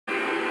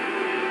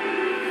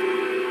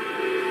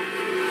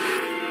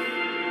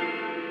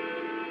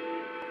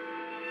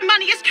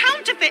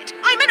counterfeit.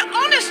 I'm an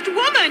honest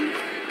woman.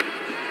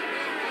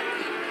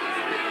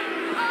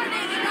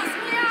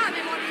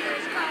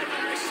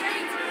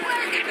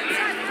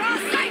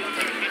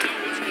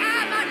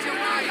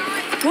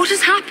 What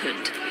has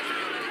happened?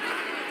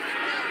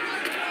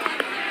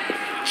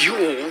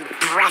 Your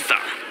brother.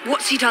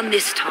 What's he done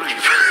this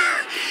time?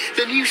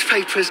 The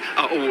newspapers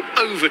are all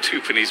over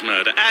Twopenny's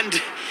murder,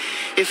 and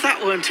if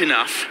that weren't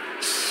enough,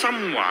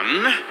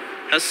 someone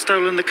has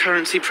stolen the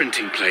currency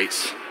printing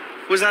plates.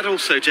 Was that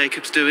also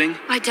Jacob's doing?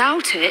 I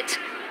doubt it.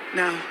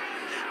 Now,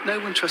 no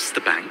one trusts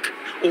the bank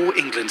or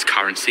England's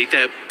currency.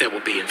 There will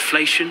be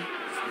inflation,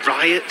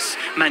 riots,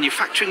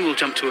 manufacturing will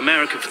jump to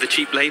America for the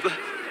cheap labour.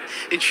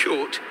 In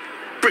short,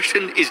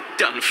 Britain is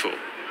done for.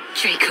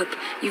 Jacob,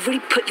 you've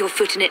really put your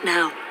foot in it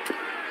now.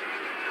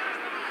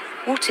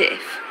 What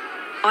if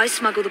I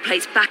smuggle the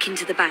plates back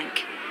into the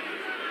bank?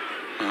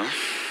 Well,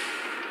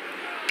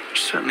 it'd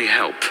certainly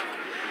help.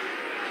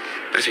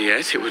 Better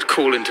yet, it would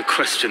call into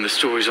question the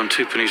stories on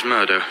Twopenny's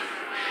murder,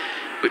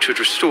 which would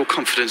restore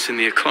confidence in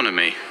the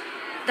economy.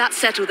 That's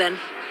settled then.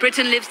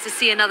 Britain lives to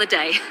see another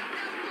day.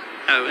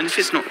 Oh, and if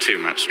it's not too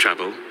much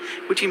trouble,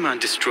 would you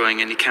mind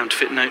destroying any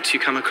counterfeit notes you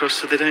come across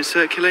so they don't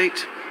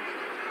circulate?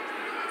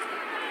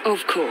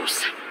 Of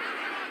course.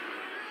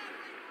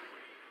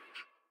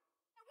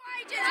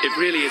 It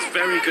really is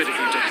very good of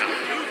you to help.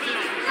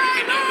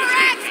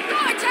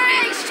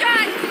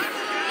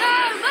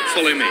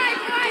 Follow me.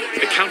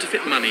 The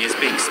counterfeit money is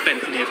being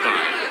spent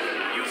nearby.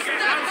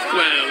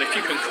 Well, if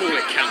you can call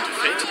it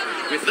counterfeit,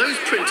 with those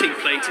printing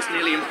plates, it's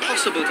nearly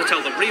impossible to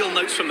tell the real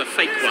notes from the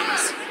fake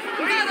ones.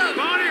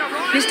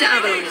 Mr.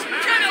 Avalon.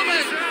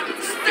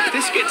 If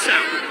this gets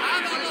out...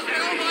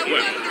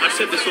 Well, I've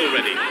said this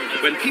already.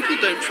 When people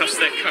don't trust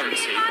their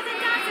currency,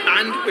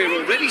 and we're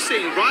already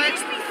seeing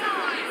riots...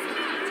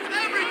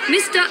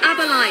 Mr.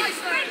 Avalon.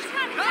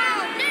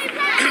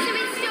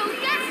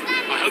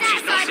 I hope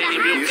she's not seeing any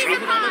real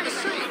trouble.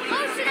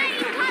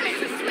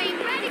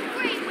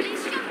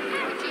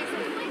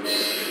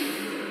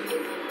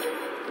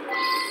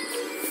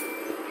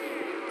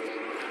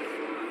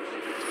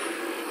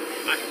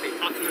 I have the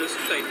utmost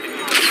faith in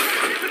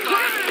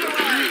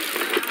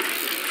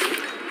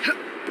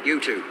you. You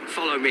two,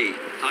 follow me.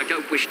 I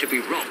don't wish to be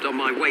robbed on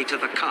my way to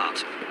the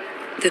cart.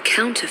 The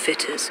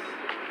counterfeiters.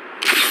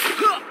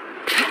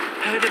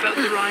 Heard about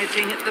the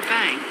rioting at the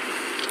bank?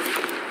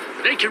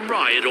 They can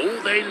riot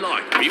all they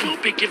like. We will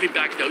be giving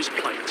back those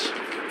plates.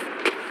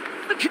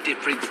 What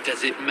difference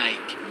does it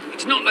make?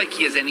 It's not like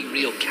he has any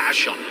real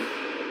cash on him.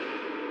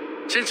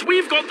 Since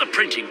we've got the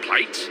printing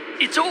plates,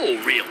 it's all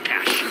real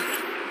cash.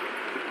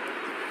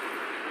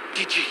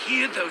 Did you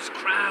hear those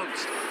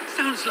crowds?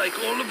 Sounds like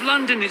all of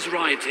London is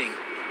rioting.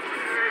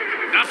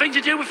 Nothing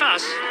to do with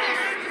us.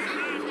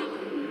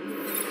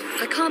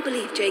 I can't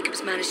believe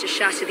Jacob's managed to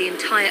shatter the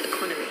entire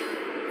economy.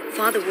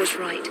 Father was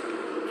right.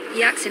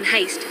 He acts in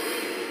haste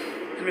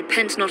and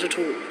repents not at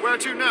all. Where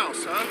to now,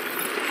 sir?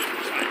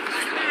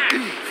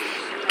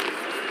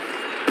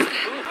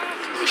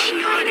 Is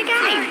she hiding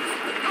again?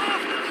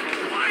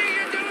 Why are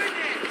you doing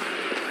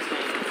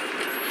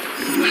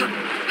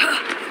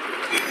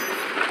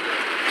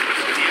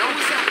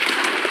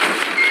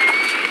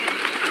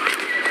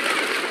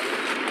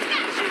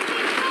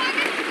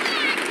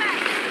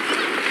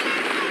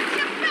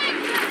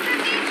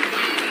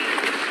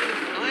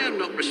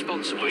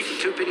Responsible for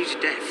Twopenny's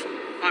death.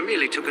 I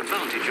merely took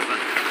advantage of her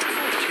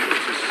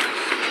fortuitous.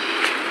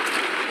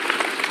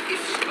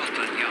 If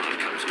Scotland Yard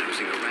comes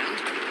nosing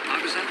around, I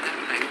was at that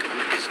bank on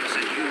business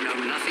and you know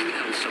nothing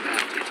else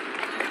about it.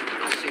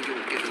 I'll see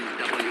you'll give them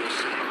double your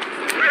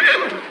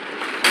salary.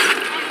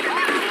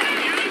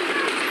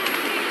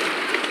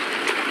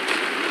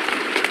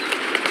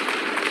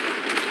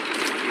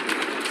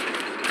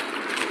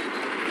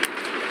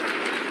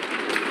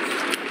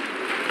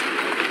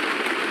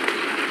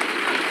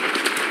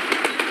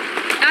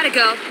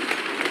 Girl.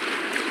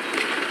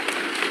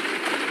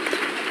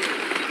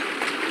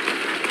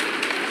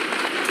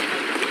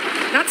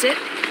 That's it.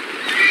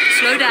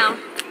 Slow down.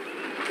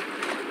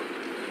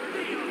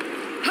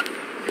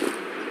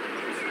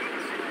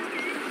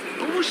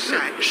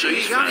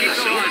 Who's that?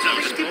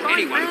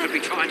 Anyone could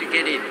be trying to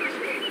get in.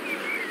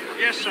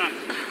 Yes, sir.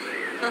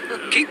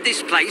 Keep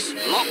this place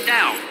locked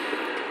down.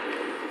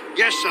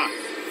 Yes, sir.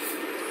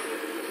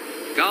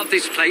 Guard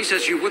this place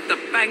as you would the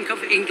Bank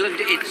of England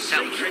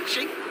itself.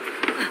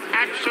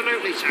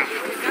 Absolutely, sir.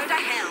 Go to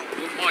hell.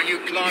 Wouldn't mind you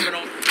climbing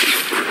on.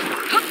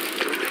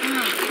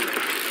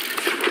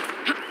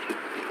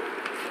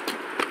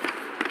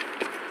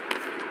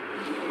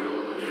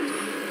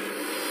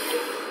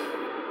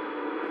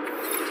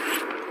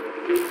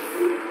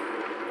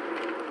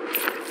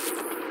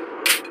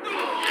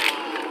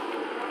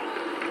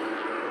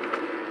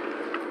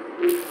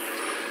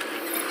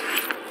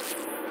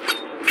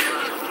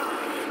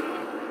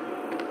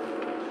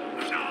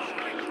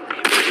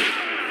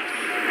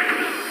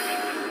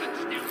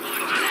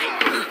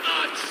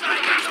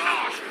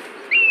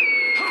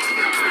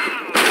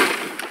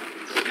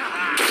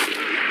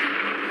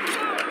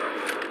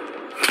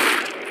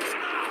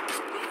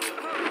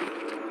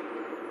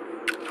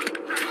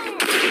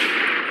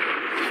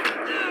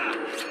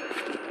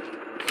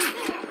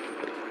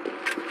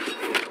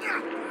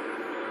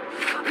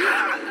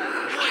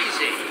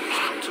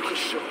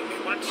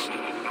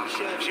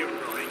 Serves you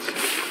right.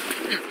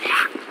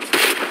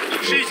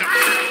 She's a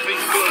filthy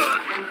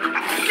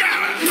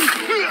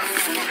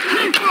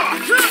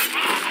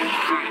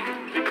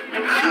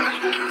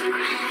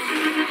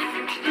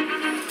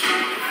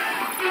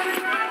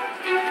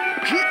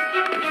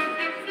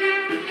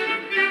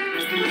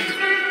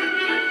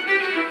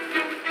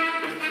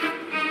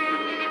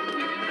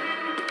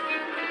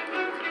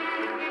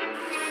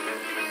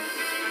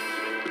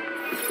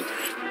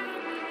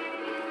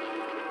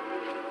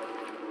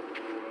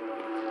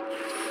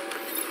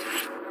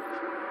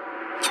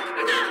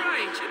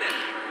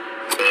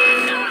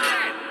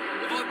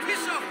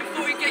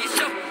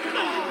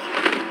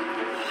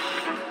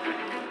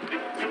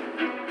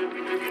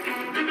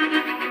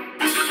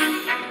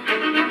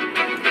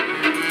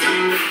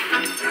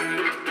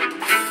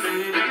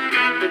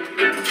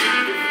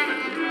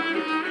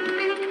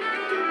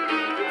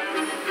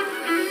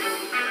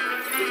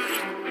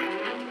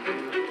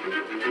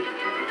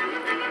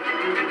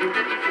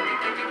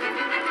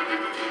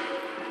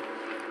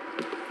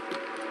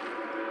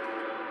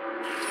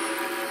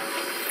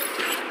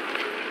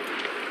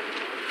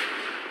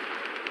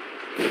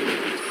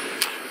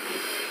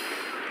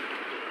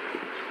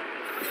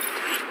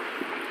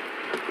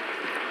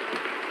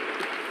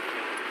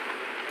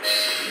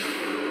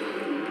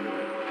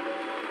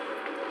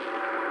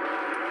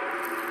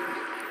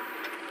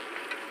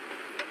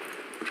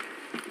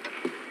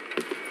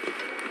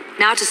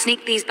Now to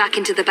sneak these back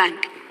into the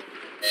bank.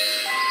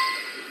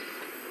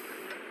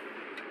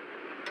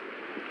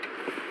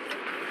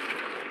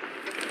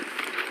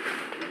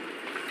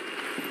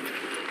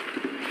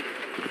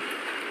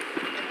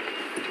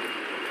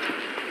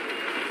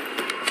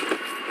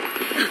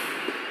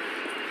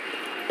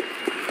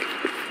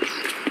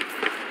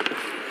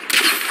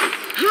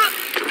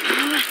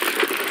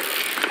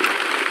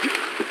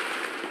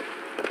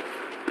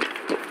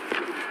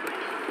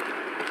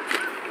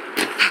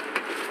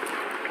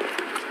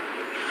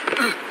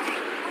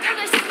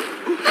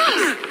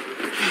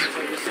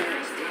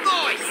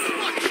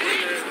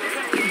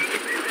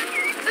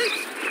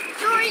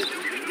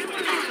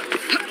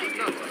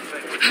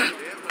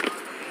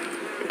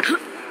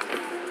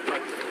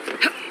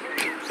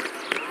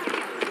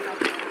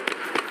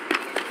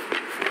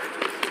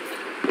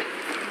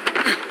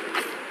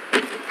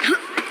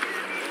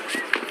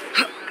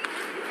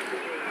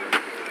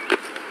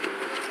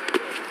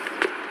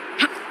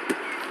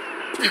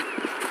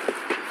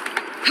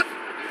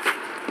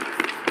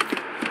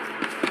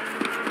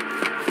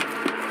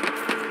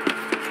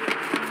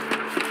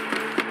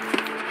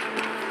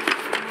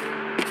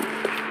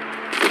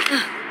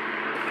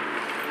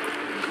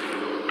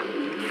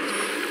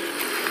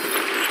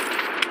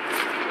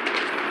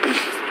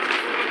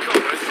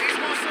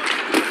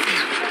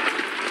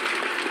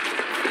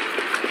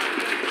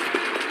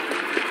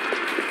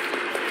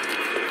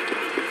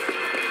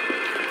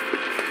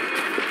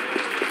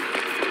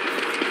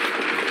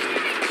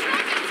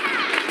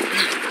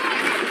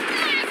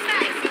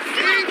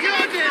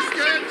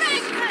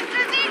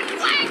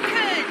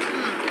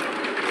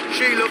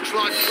 She looks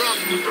like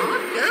trouble.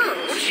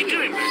 What is she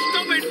doing?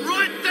 Stop it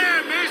right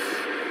there, miss!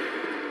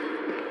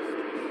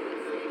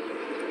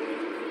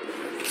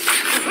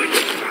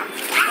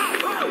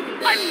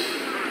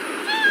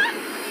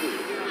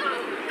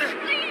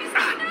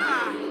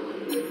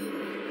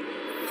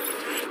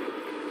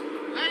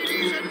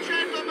 Ladies and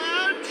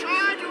gentlemen,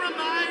 try to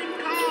remain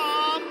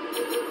calm.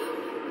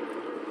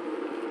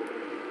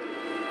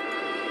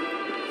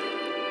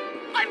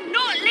 I'm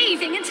not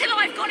leaving until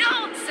I've got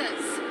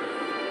answers.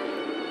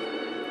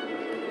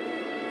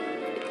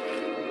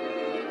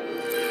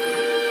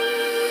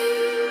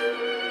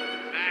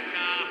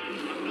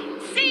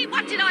 See,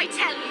 what did I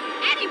tell you?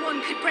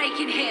 Anyone could break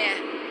in here.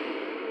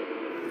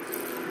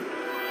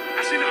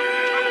 That's enough.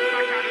 Come on,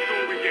 back out the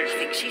door with you. I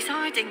think she's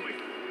hiding.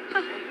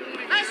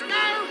 There's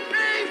no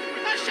need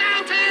for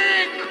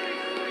shouting!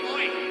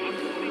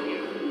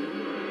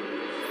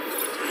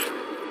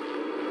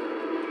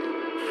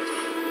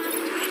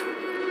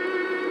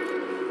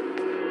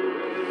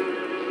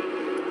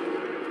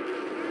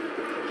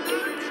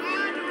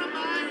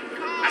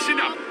 That's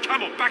enough.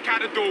 Come on, back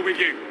out the door with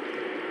you.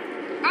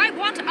 I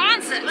want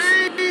answers.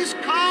 Please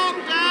calm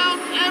down,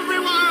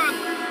 everyone!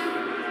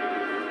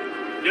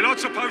 You're not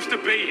supposed to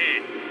be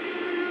here.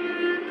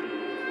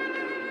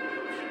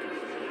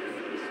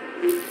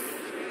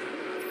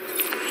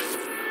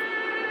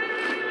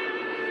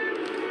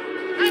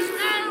 There's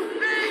no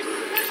need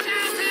for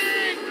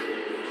shouting!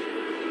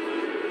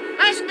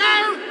 There's no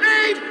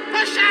need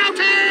for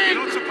shouting!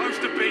 You're not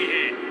supposed to be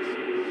here.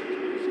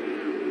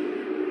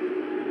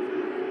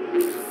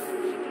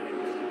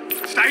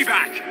 Stay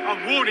back.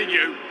 I'm warning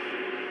you.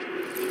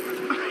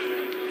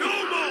 No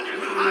more!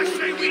 I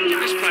say we go.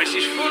 This place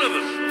is full of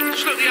them.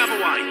 Just look the other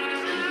way.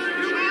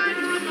 Try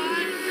to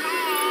remain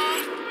calm.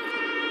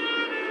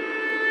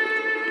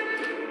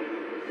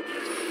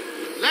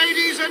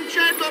 Ladies and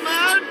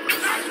gentlemen.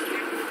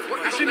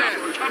 That's enough.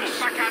 Come on,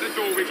 back out the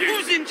door with you.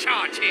 Who's in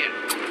charge here?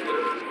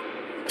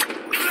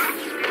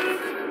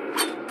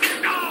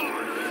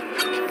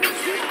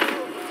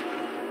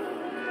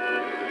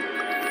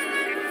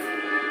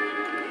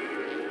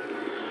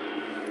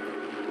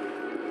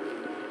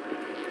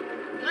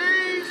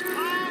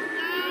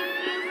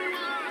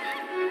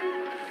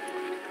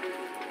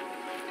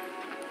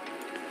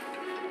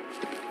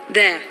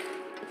 There,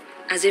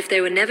 as if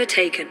they were never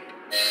taken.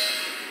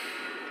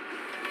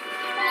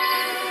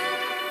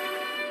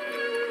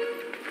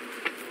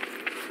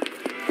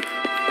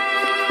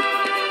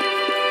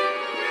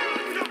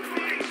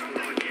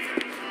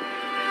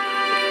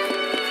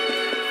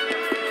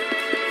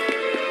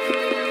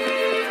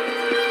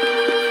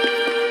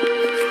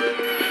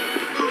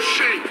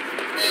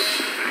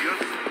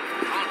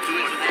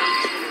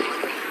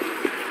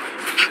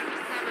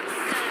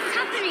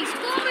 Company's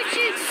former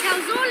shooter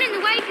tells all in the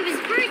wake of his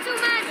brutal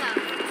murder.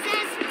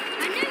 Says,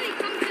 I knew he'd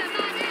come to a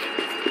bad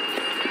end.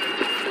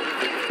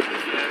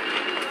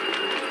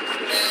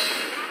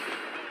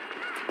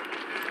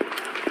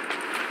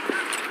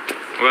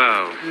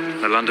 Well,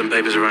 the London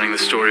papers are running the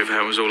story of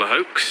how it was all a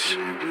hoax.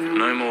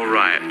 No more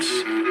riots.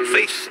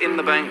 Faith in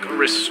the bank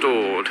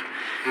restored.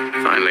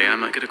 Finally, I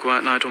might get a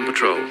quiet night on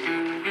patrol.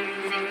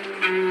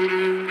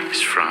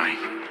 Miss Fry,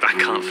 I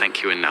can't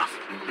thank you enough.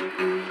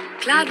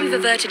 Glad we've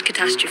averted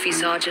catastrophe,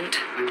 Sergeant.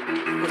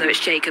 Although it's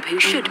Jacob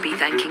who should be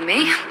thanking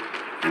me.